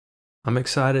I'm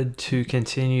excited to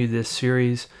continue this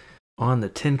series on the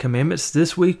Ten Commandments.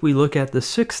 This week we look at the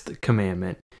sixth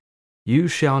commandment, you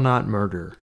shall not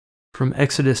murder, from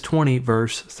Exodus 20,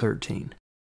 verse 13.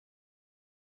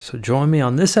 So join me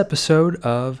on this episode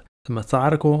of the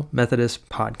Methodical Methodist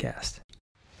Podcast.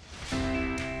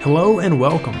 Hello and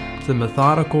welcome to the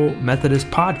Methodical Methodist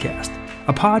Podcast,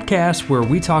 a podcast where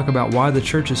we talk about why the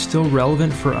church is still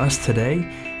relevant for us today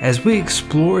as we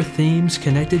explore themes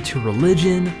connected to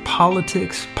religion,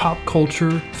 politics, pop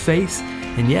culture, faith,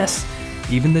 and yes,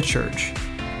 even the church.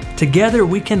 Together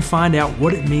we can find out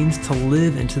what it means to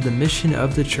live into the mission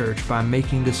of the church by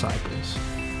making disciples.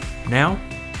 Now,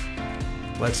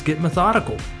 let's get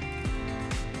methodical.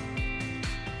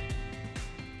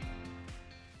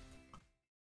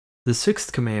 The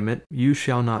sixth commandment, you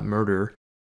shall not murder,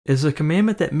 is a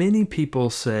commandment that many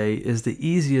people say is the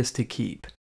easiest to keep.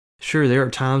 Sure, there are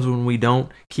times when we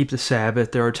don't keep the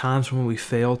Sabbath. There are times when we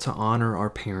fail to honor our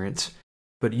parents.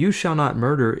 But you shall not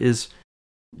murder is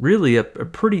really a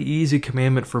pretty easy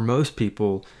commandment for most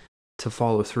people to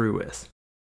follow through with.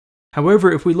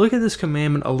 However, if we look at this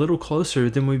commandment a little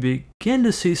closer, then we begin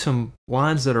to see some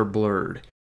lines that are blurred.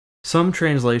 Some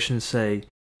translations say,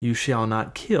 you shall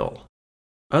not kill.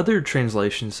 Other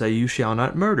translations say, you shall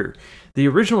not murder. The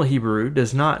original Hebrew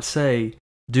does not say,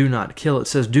 do not kill. It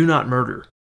says, do not murder.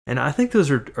 And I think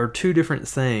those are two different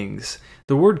things.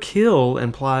 The word kill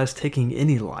implies taking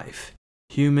any life,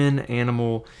 human,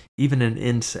 animal, even an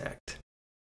insect.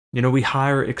 You know, we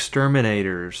hire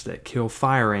exterminators that kill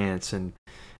fire ants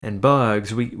and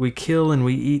bugs. We kill and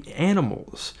we eat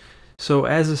animals. So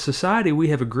as a society, we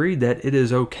have agreed that it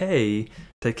is okay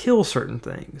to kill certain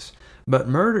things. But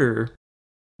murder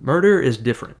is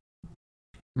different.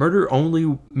 Murder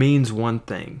only means one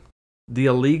thing: the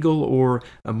illegal or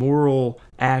immoral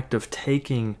act of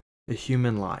taking a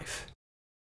human life.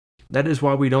 That is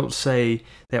why we don't say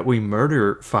that we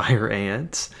murder fire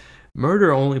ants.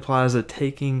 Murder only implies the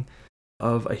taking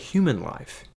of a human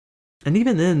life. And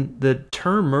even then, the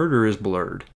term murder is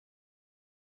blurred.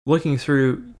 Looking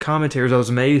through commentaries, I was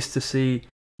amazed to see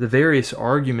the various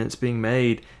arguments being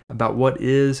made about what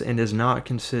is and is not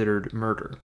considered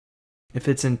murder. If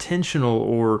it's intentional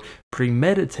or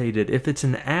premeditated, if it's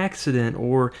an accident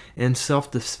or in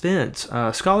self-defense.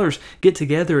 Scholars get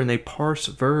together and they parse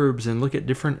verbs and look at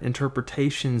different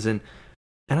interpretations. And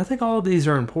I think all of these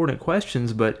are important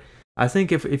questions, but I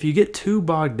think if you get too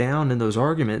bogged down in those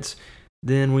arguments,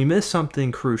 then we miss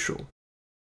something crucial.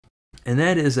 And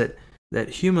that is that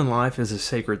human life is a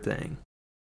sacred thing.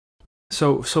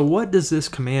 So what does this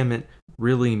commandment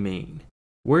really mean?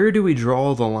 Where do we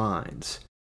draw the lines?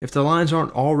 If the lines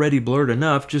aren't already blurred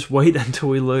enough, just wait until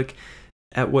we look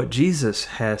at what Jesus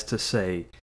has to say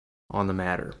on the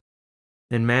matter.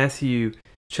 In Matthew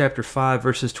chapter 5,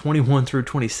 verses 21 through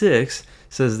 26,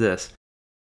 says this,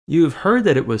 you have heard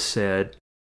that it was said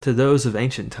to those of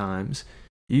ancient times,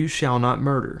 you shall not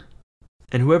murder,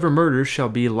 and whoever murders shall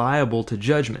be liable to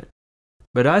judgment.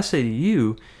 But I say to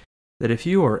you that if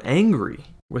you are angry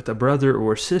with a brother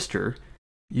or sister,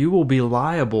 you will be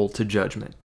liable to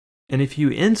judgment. And if you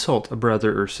insult a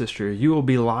brother or sister, you will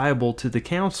be liable to the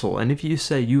council. And if you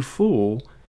say, you fool,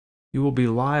 you will be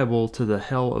liable to the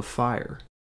hell of fire.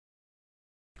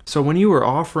 So when you are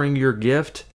offering your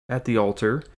gift at the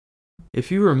altar,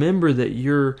 if you remember that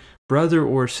your brother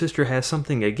or sister has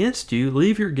something against you,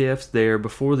 leave your gift there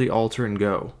before the altar and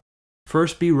go.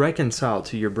 First be reconciled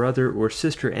to your brother or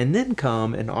sister, and then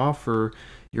come and offer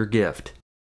your gift.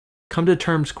 Come to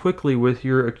terms quickly with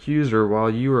your accuser while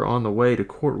you are on the way to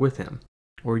court with him,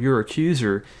 or your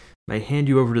accuser may hand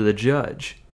you over to the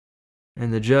judge,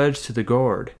 and the judge to the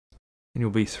guard, and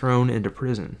you'll be thrown into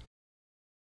prison.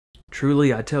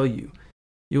 Truly, I tell you,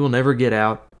 you will never get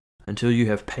out until you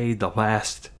have paid the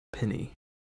last penny.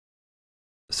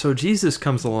 So Jesus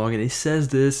comes along and he says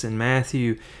this in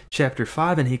Matthew chapter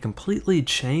 5, and he completely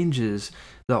changes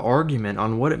the argument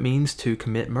on what it means to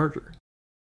commit murder.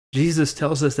 Jesus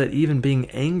tells us that even being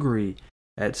angry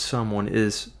at someone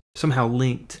is somehow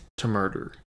linked to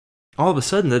murder. All of a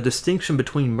sudden, the distinction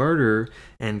between murder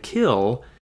and kill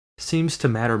seems to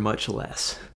matter much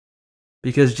less.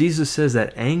 Because Jesus says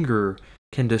that anger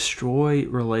can destroy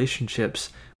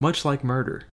relationships much like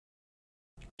murder.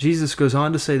 Jesus goes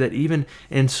on to say that even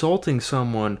insulting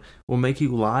someone will make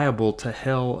you liable to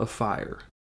hell of fire.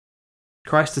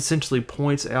 Christ essentially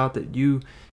points out that you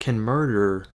can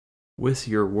murder with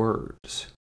your words.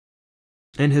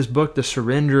 In his book, The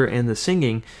Surrender and the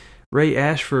Singing, Ray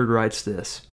Ashford writes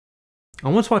this, I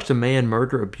once watched a man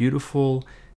murder a beautiful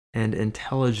and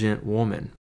intelligent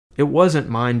woman. It wasn't,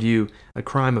 mind you, a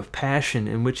crime of passion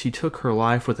in which he took her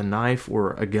life with a knife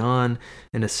or a gun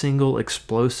in a single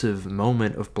explosive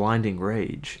moment of blinding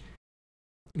rage.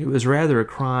 It was rather a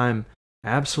crime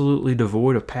absolutely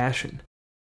devoid of passion,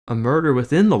 a murder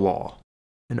within the law,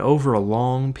 and over a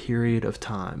long period of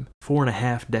time,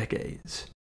 4.5 decades.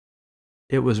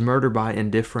 It was murder by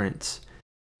indifference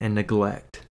and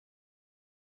neglect.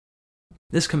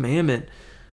 This commandment,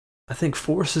 I think,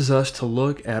 forces us to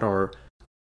look at our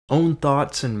own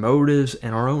thoughts and motives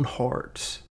and our own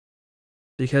hearts.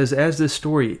 Because as this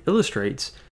story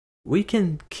illustrates, we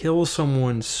can kill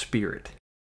someone's spirit.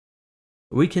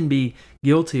 We can be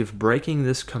guilty of breaking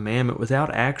this commandment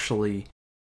without actually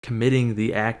committing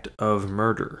the act of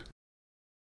murder.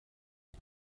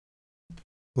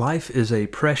 Life is a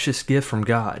precious gift from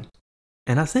God,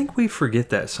 and I think we forget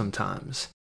that sometimes.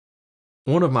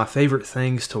 One of my favorite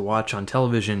things to watch on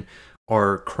television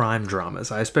are crime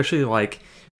dramas. I especially like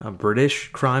British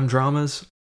crime dramas,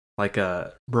 like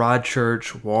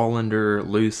Broadchurch, Wallander,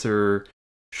 Luther,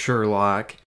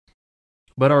 Sherlock.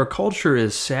 But our culture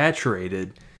is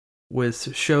saturated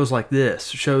with shows like this,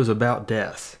 shows about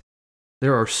death.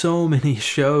 There are so many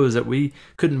shows that we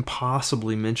couldn't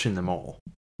possibly mention them all.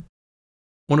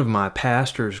 One of my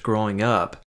pastors growing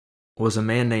up was a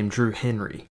man named Drew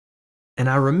Henry. And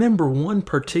I remember one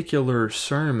particular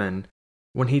sermon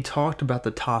when he talked about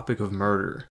the topic of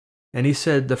murder. And he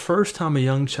said the first time a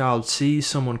young child sees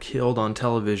someone killed on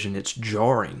television, it's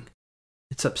jarring.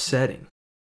 It's upsetting.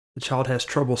 The child has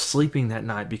trouble sleeping that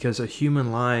night because a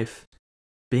human life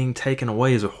being taken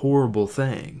away is a horrible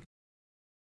thing.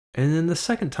 And then the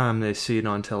second time they see it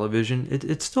on television,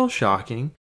 it's still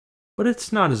shocking, but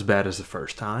it's not as bad as the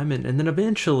first time. And then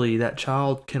eventually that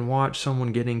child can watch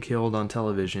someone getting killed on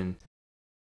television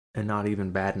and not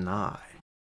even bat an eye.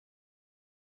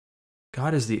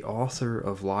 God is the author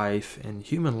of life, and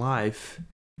human life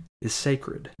is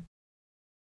sacred.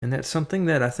 And that's something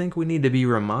that I think we need to be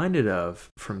reminded of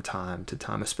from time to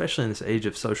time, especially in this age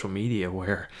of social media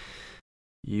where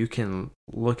you can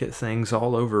look at things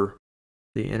all over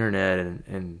the internet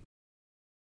and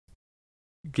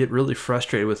get really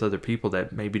frustrated with other people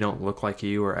that maybe don't look like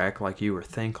you or act like you or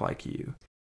think like you.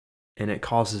 And it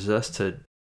causes us to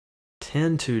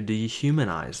tend to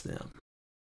dehumanize them.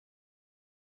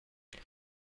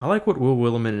 I like what Will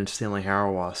Willimon and Stanley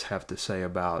Hauerwas have to say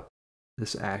about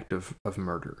this act of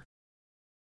murder.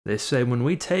 They say, when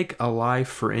we take a life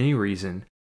for any reason,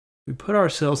 we put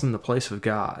ourselves in the place of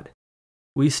God.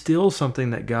 We steal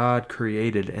something that God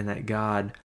created and that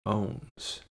God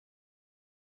owns.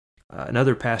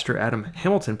 Another pastor, Adam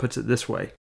Hamilton, puts it this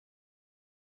way: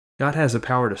 God has the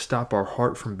power to stop our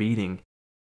heart from beating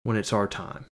when it's our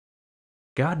time.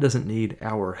 God doesn't need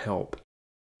our help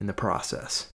in the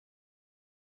process.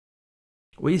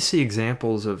 We see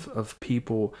examples of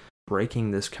people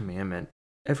breaking this commandment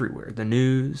everywhere. The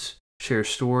news shares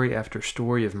story after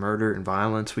story of murder and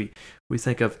violence. We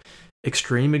think of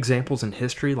extreme examples in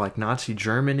history like Nazi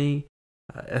Germany,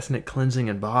 ethnic cleansing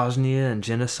in Bosnia, and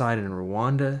genocide in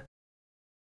Rwanda.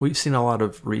 We've seen a lot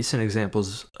of recent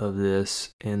examples of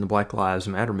this in the Black Lives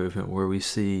Matter movement, where we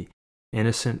see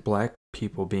innocent black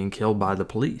people being killed by the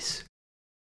police.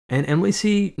 And we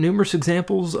see numerous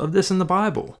examples of this in the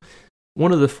Bible.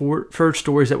 One of the first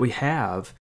stories that we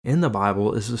have in the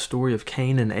Bible is the story of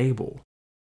Cain and Abel.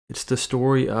 It's the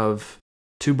story of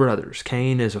two brothers.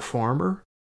 Cain is a farmer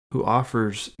who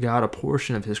offers God a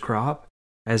portion of his crop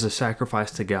as a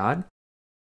sacrifice to God.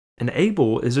 And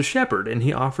Abel is a shepherd, and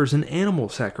he offers an animal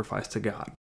sacrifice to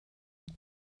God.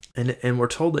 And we're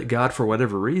told that God, for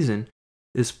whatever reason,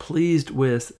 is pleased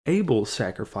with Abel's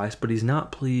sacrifice, but he's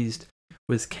not pleased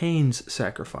with Cain's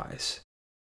sacrifice.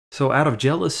 So out of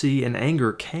jealousy and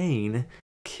anger, Cain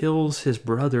kills his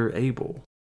brother Abel.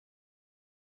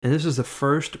 And this is the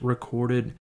first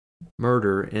recorded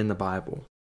murder in the Bible.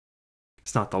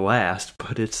 It's not the last,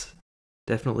 but it's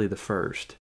definitely the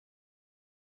first.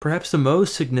 Perhaps the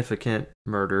most significant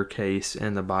murder case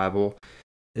in the Bible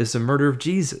is the murder of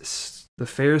Jesus. The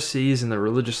Pharisees and the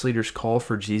religious leaders call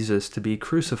for Jesus to be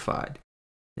crucified.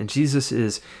 And Jesus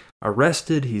is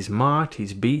arrested, he's mocked,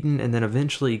 he's beaten, and then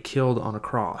eventually killed on a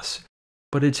cross.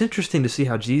 But it's interesting to see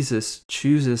how Jesus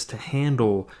chooses to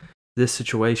handle this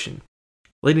situation.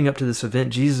 Leading up to this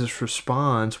event, Jesus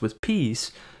responds with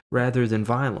peace rather than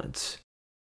violence.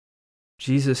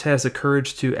 Jesus has the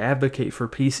courage to advocate for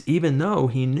peace even though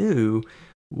he knew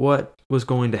what was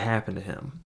going to happen to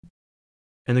him.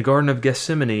 In the Garden of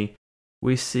Gethsemane,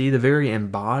 we see the very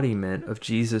embodiment of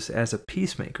Jesus as a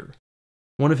peacemaker.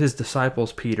 One of his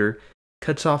disciples, Peter,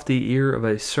 cuts off the ear of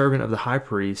a servant of the high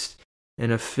priest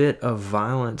in a fit of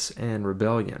violence and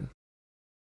rebellion.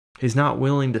 He's not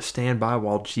willing to stand by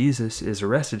while Jesus is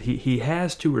arrested. He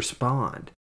has to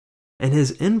respond. And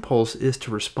his impulse is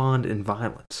to respond in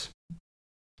violence.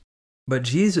 But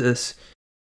Jesus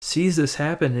sees this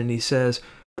happen and he says,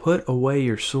 "Put away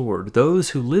your sword. Those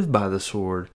who live by the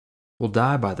sword will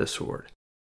die by the sword."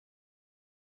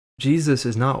 Jesus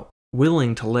is not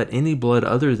willing to let any blood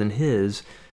other than his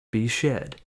be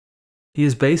shed. He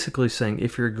is basically saying,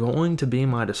 if you're going to be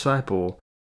my disciple,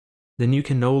 then you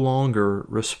can no longer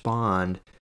respond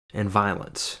in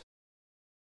violence.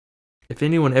 If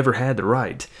anyone ever had the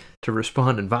right to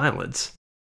respond in violence,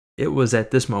 it was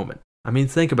at this moment. I mean,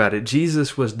 think about it.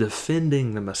 Jesus was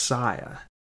defending the Messiah,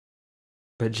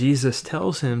 but Jesus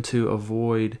tells him to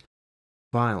avoid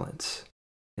violence,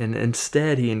 and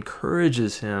instead he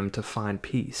encourages him to find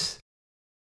peace.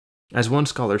 As one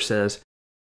scholar says,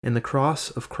 in the cross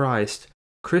of Christ,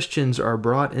 Christians are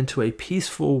brought into a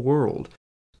peaceful world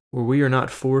where we are not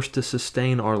forced to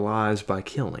sustain our lives by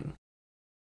killing.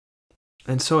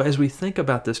 And so as we think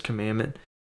about this commandment,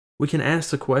 we can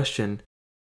ask the question,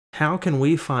 how can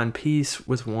we find peace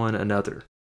with one another?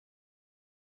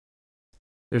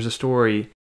 There's a story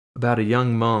about a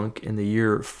young monk in the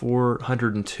year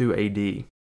 402 AD,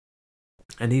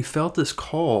 and he felt this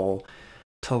call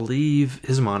to leave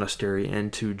his monastery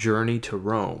and to journey to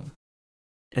Rome.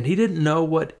 And he didn't know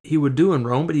what he would do in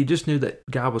Rome, but he just knew that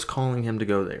God was calling him to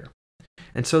go there.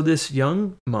 And so this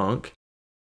young monk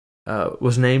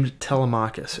was named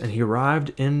Telemachus, and he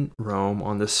arrived in Rome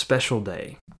on this special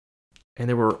day. And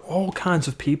there were all kinds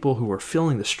of people who were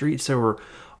filling the streets. They were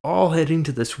all heading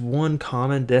to this one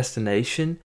common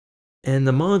destination. And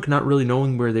the monk, not really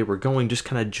knowing where they were going, just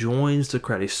kind of joins the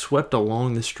crowd. He's swept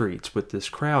along the streets with this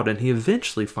crowd, and he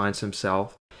eventually finds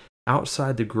himself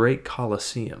outside the great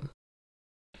Colosseum.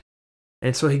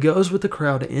 And so he goes with the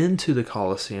crowd into the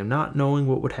Colosseum, not knowing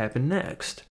what would happen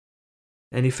next.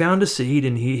 And he found a seat,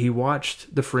 and he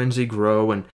watched the frenzy grow,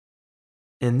 and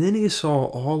then he saw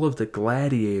all of the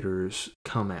gladiators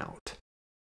come out.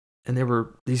 And there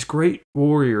were these great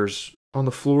warriors on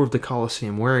the floor of the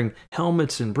Colosseum wearing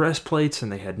helmets and breastplates,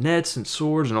 and they had nets and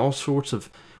swords and all sorts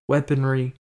of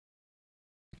weaponry.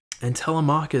 And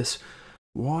Telemachus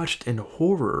watched in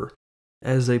horror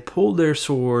as they pulled their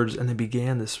swords and they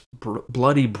began this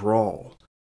bloody brawl.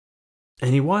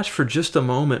 And he watched for just a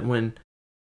moment when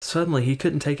suddenly he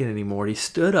couldn't take it anymore. He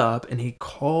stood up and he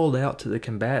called out to the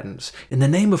combatants, "In the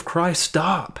name of Christ,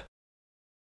 stop!"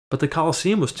 But the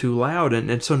Colosseum was too loud,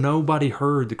 and so nobody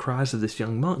heard the cries of this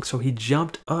young monk. So he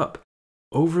jumped up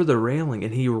over the railing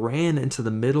and he ran into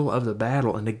the middle of the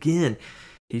battle. And again,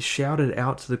 he shouted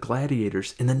out to the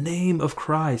gladiators, "In the name of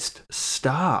Christ,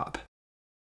 stop!"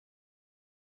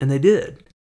 And they did.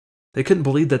 They couldn't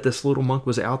believe that this little monk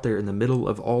was out there in the middle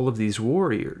of all of these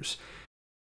warriors.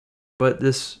 But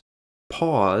this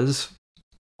pause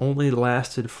only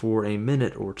lasted for a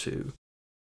minute or two,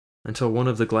 until one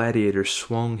of the gladiators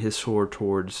swung his sword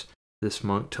towards this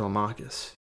monk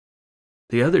Telemachus.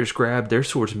 The others grabbed their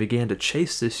swords and began to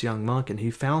chase this young monk, and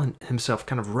he found himself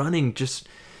kind of running just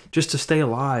to stay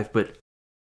alive. But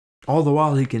all the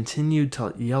while he continued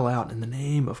to yell out, "In the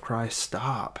name of Christ,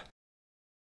 stop!"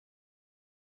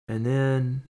 And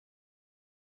then,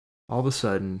 all of a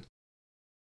sudden,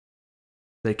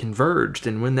 they converged,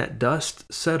 and when that dust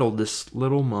settled, this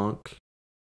little monk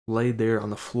laid there on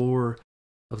the floor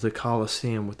of the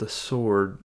Colosseum with a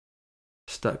sword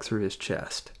stuck through his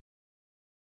chest.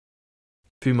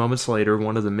 A few moments later,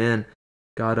 one of the men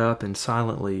got up and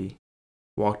silently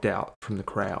walked out from the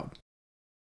crowd.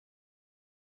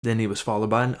 Then he was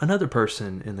followed by another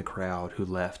person in the crowd who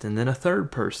left, and then a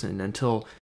third person, until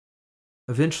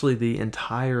eventually the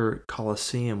entire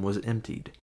Colosseum was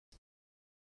emptied.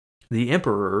 The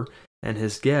emperor and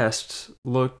his guests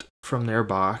looked from their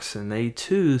box, and they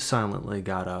too silently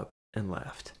got up and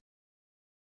left.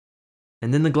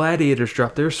 And then the gladiators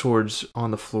dropped their swords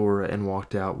on the floor and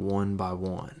walked out one by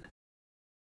one.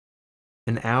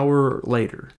 An hour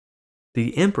later,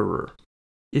 the emperor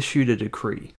issued a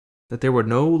decree that there would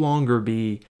no longer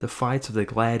be the fights of the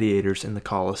gladiators in the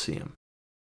Colosseum.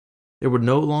 There would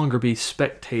no longer be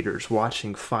spectators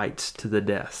watching fights to the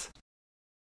death.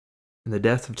 And the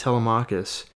death of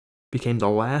Telemachus became the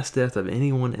last death of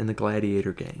anyone in the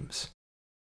gladiator games.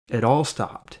 It all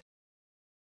stopped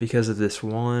because of this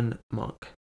one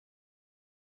monk.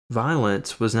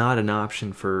 Violence was not an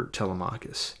option for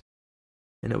Telemachus,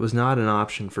 and it was not an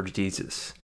option for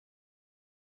Jesus.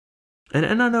 And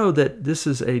I know that this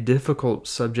is a difficult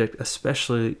subject,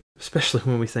 especially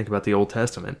when we think about the Old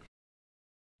Testament,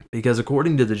 because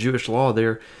according to the Jewish law,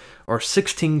 there are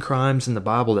 16 crimes in the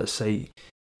Bible that say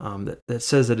that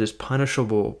says it is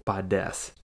punishable by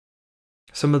death.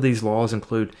 Some of these laws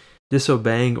include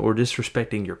disobeying or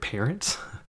disrespecting your parents,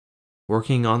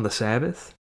 working on the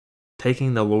Sabbath,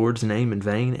 taking the Lord's name in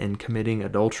vain, and committing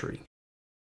adultery.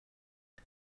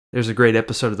 There's a great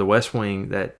episode of The West Wing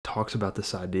that talks about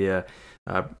this idea.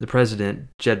 The president,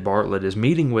 Jed Bartlett, is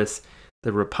meeting with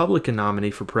the Republican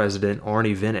nominee for president,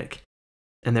 Arnie Vinnick,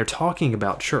 and they're talking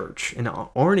about church. And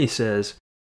Arnie says,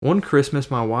 "One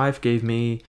Christmas, my wife gave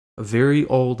me a very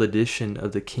old edition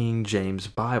of the King James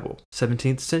Bible,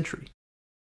 17th century.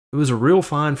 It was a real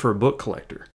find for a book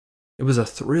collector. It was a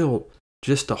thrill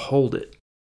just to hold it.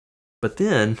 But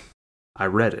then I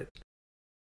read it."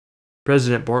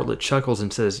 President Bartlett chuckles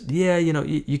and says, "Yeah,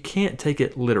 you can't take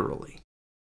it literally."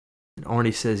 And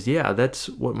Arnie says, "Yeah, that's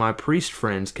what my priest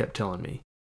friends kept telling me.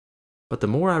 But the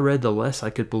more I read, the less I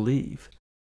could believe.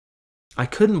 I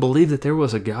couldn't believe that there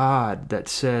was a God that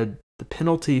said the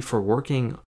penalty for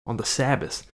working on the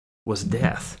Sabbath was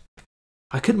death.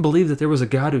 I couldn't believe that there was a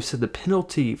God who said the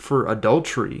penalty for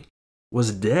adultery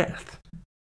was death."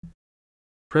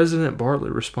 President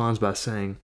Bartlett responds by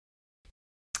saying,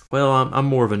 "Well, I'm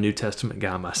more of a New Testament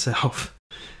guy myself."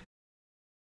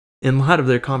 In light of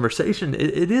their conversation,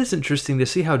 it is interesting to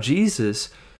see how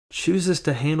Jesus chooses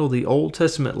to handle the Old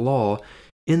Testament law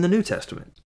in the New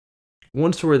Testament.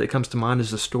 One story that comes to mind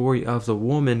is the story of the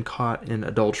woman caught in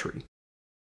adultery.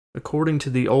 According to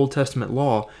the Old Testament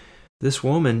law, this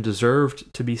woman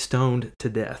deserved to be stoned to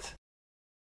death.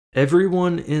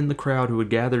 Everyone in the crowd who had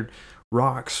gathered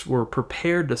rocks were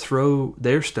prepared to throw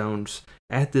their stones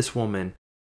at this woman,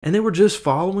 and they were just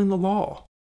following the law.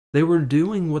 They were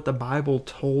doing what the Bible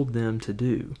told them to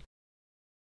do.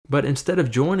 But instead of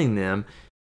joining them,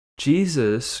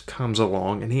 Jesus comes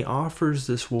along and he offers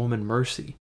this woman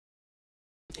mercy.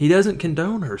 He doesn't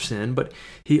condone her sin, but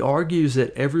he argues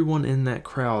that everyone in that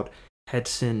crowd had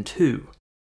sinned too.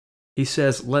 He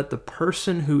says, "Let the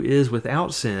person who is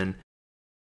without sin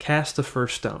cast the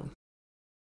first stone."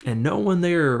 And no one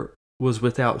there was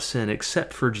without sin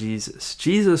except for Jesus.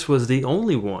 Jesus was the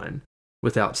only one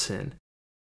without sin.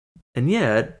 And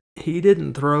yet, he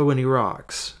didn't throw any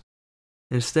rocks.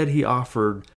 Instead, he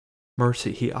offered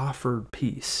mercy. He offered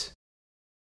peace.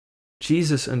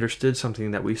 Jesus understood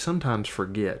something that we sometimes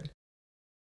forget.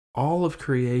 All of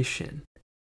creation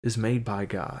is made by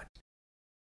God.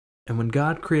 And when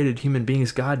God created human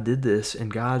beings, God did this in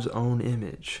God's own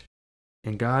image.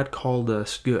 And God called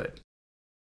us good.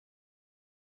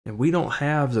 And we don't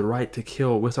have the right to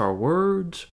kill with our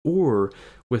words or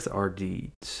with our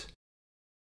deeds.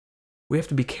 We have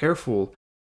to be careful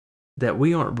that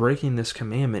we aren't breaking this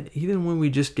commandment even when we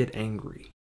just get angry.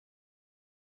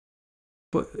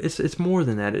 But it's more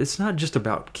than that. It's not just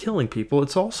about killing people.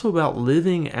 It's also about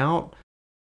living out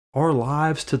our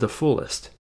lives to the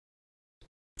fullest.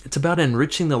 It's about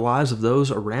enriching the lives of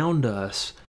those around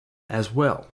us as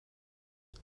well.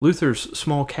 Luther's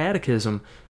Small Catechism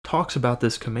talks about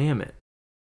this commandment.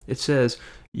 It says,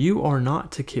 "You are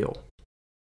not to kill.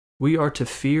 We are to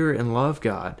fear and love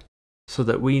God, so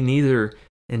that we neither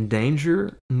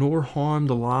endanger nor harm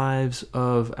the lives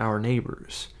of our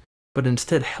neighbors, but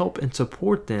instead help and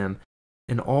support them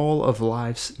in all of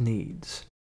life's needs."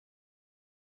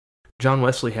 John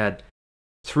Wesley had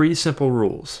 3 simple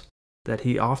rules that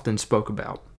he often spoke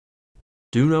about: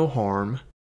 do no harm,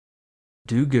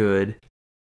 do good,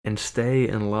 and stay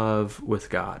in love with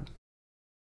God.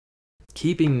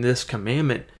 Keeping this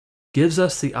commandment gives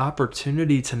us the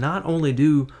opportunity to not only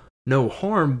do no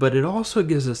harm, but it also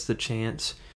gives us the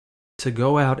chance to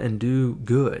go out and do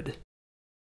good.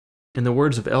 In the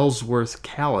words of Ellsworth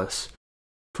Callis,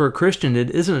 for a Christian, it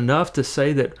isn't enough to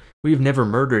say that we've never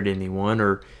murdered anyone,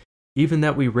 or even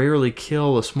that we rarely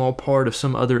kill a small part of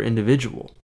some other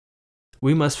individual.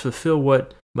 We must fulfill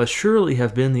what must surely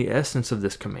have been the essence of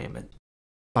this commandment,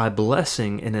 by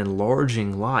blessing and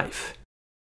enlarging life.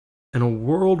 In a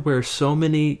world where so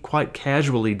many quite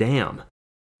casually damn,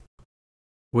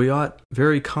 we ought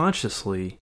very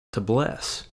consciously to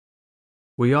bless.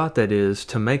 We ought, that is,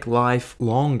 to make life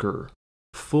longer,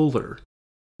 fuller,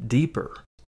 deeper,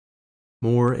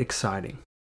 more exciting.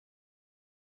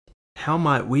 How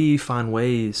might we find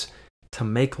ways to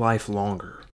make life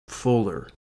longer, fuller,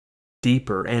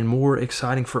 deeper, and more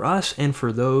exciting for us and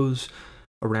for those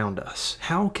around us?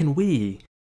 How can we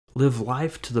live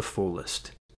life to the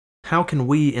fullest? How can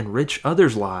we enrich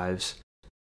others' lives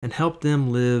and help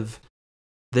them live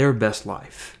their best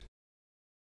life?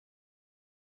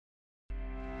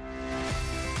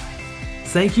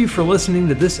 Thank you for listening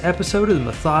to this episode of the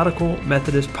Methodical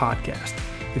Methodist Podcast.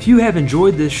 If you have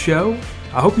enjoyed this show,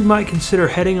 I hope you might consider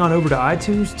heading on over to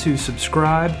iTunes to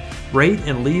subscribe, rate,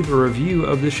 and leave a review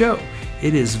of the show.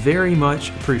 It is very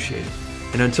much appreciated.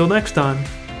 And until next time,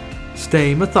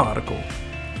 stay methodical.